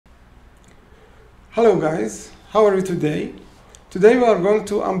Hello guys, how are you today? Today we are going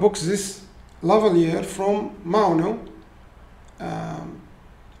to unbox this lavalier from Maono.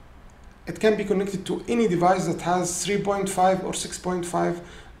 It can be connected to any device that has 3.5 or 6.5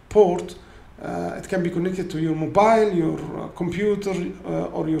 port. It can be connected to your mobile, your computer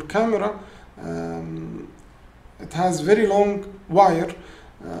or your camera. It has very long wire.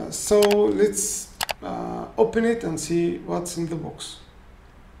 So let's open it and see what's in the box.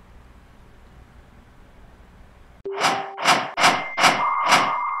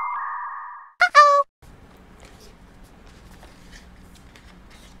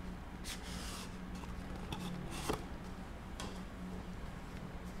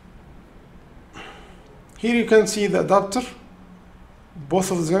 Here you can see the adapter,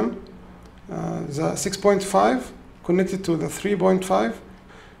 both of them, the 6.5 connected to the 3.5.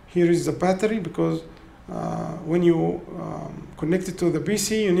 Here is the battery, because when you connect it to the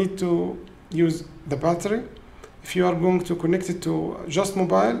PC, you need to use the battery. If you are going to connect it to just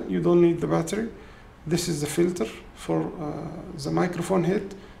mobile, you don't need the battery. This is the filter for the microphone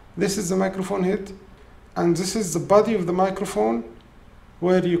head. This is the microphone head, and this is the body of the microphone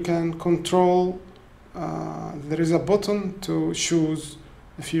where you can control. There is a button to choose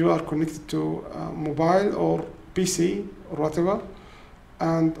if you are connected to mobile or PC or whatever,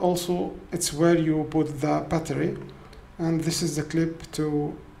 and also it's where you put the battery, and this is the clip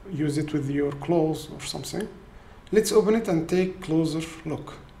to use it with your clothes or something. Let's open it and take a closer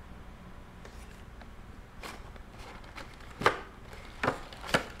look.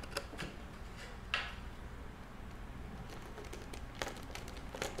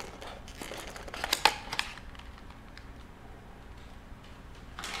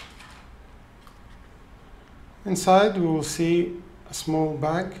 Inside we will see a small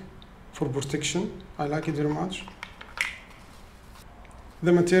bag for protection. I like it very much.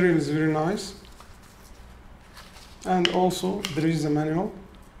 The material is very nice, and also there is a manual.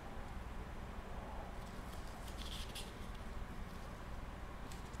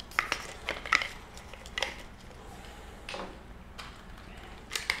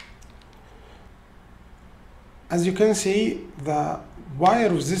 As you can see, the wire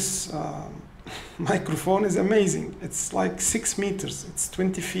of this microphone is amazing. It's like 6 meters, it's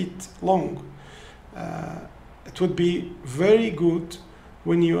 20 feet long. It would be very good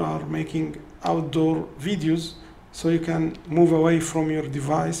when you are making outdoor videos, so you can move away from your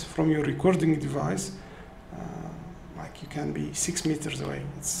device, from your recording device. Like you can be 6 meters away.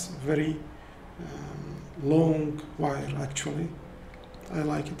 It's very long wire actually. I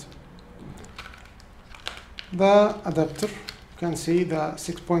like it. The adapter, you can see the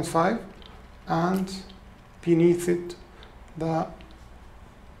 6.5, and beneath it the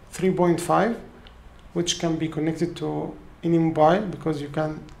 3.5, which can be connected to any mobile, because you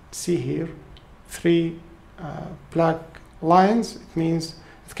can see here 3 black lines. It means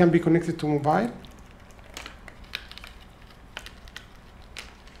it can be connected to mobile.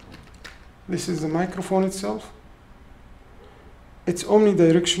 This is the microphone itself. It's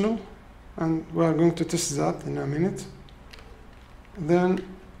omnidirectional, and we are going to test that in a minute. Then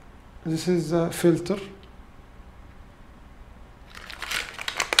this is the filter.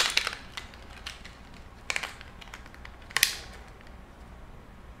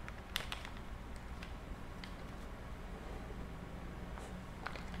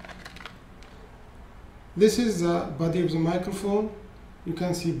 This is the body of the microphone. You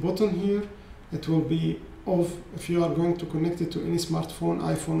can see button here. It will be off if you are going to connect it to any smartphone,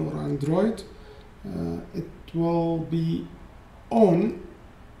 iPhone or Android. It will be on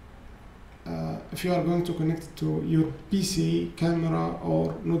if you are going to connect it to your PC, camera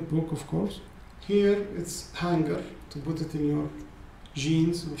or notebook, of course. Here it's hanger to put it in your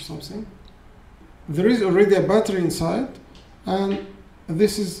jeans or something. There is already a battery inside, and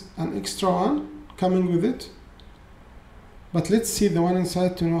this is an extra one coming with it. But let's see the one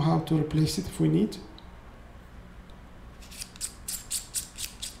inside to know how to replace it if we need.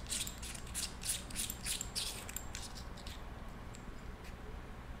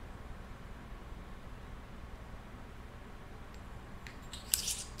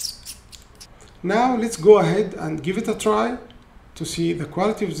 Now let's go ahead and give it a try to see the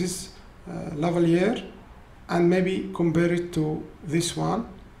quality of this lavalier, and maybe compare it to this one,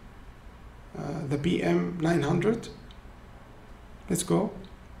 the BM900. Let's go.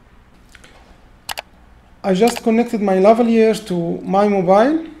 I just connected my lavalier to my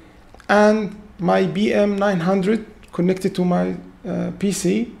mobile, and my BM900 connected to my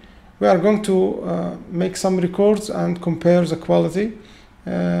PC. We are going to make some records and compare the quality.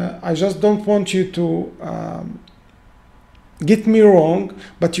 I just don't want you to get me wrong,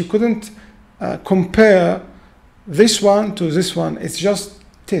 but you couldn't compare this one to this one. It's just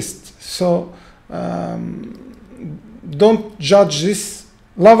test. So don't judge this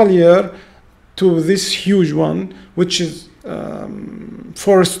lavalier to this huge one, which is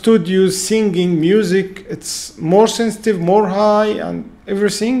for studios, singing, music. It's more sensitive, more high and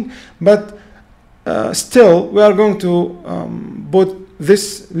everything, but still we are going to put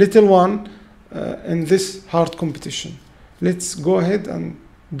this little one in this hard competition. Let's go ahead and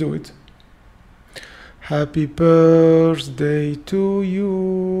do it. Happy birthday to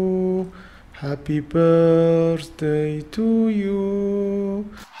you. Happy birthday to you.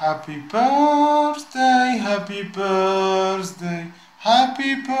 Happy birthday, happy birthday,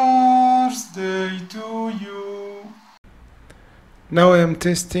 happy birthday to you. Now I am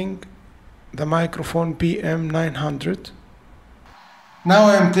testing the microphone BM900. Now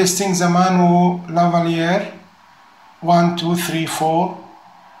I am testing the Moano Lavalier 1, 2, 3, 4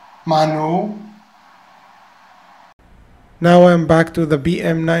 Moano. Now I am back to the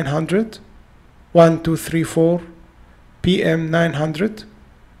BM900. 1, 2, 3, 4 PM900.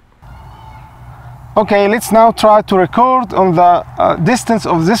 Okay, let's now try to record on the distance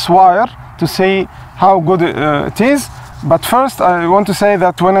of this wire to see how good it is. But first I want to say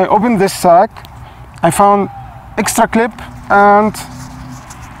that when I opened this sack, I found extra clip and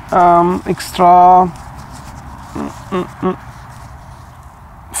extra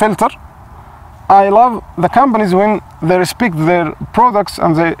filter. I love the companies when they respect their products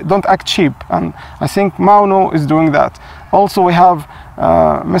and they don't act cheap, and I think Maono is doing that. Also we have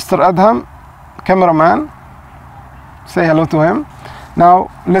Mr. Adham, cameraman. Say hello to him. Now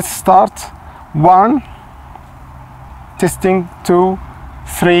let's start. 1, testing, 2,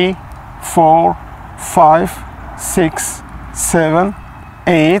 3, 4, 5, 6, 7,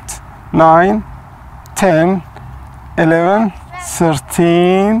 8, 9, 10, 11,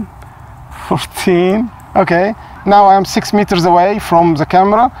 13, 14. Okay, now I am 6 meters away from the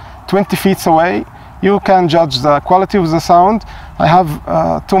camera, 20 feet away. You can judge the quality of the sound. I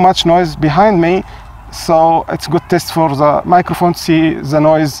have too much noise behind me, so it's a good test for the microphone to see the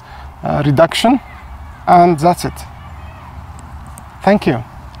noise reduction, and that's it. Thank you.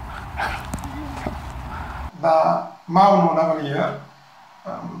 The Maono Lavalier,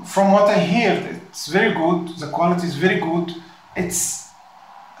 from what I hear, it's very good. The quality is very good. It's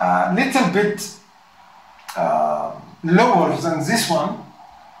a little bit lower than this one.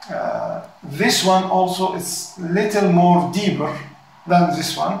 This one also is little more deeper than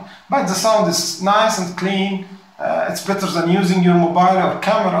this one, but the sound is nice and clean. It's better than using your mobile or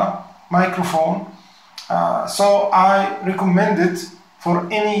camera microphone. So I recommend it for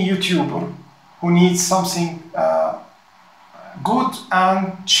any YouTuber who needs something good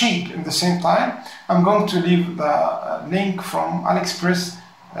and cheap in the same time. I'm going to leave the link from Aliexpress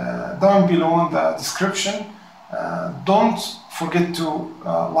down below in the description. Don't forget to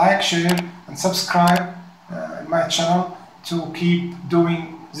like, share and subscribe in my channel to keep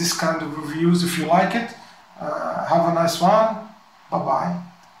doing this kind of reviews if you like it. Have a nice one. Bye bye.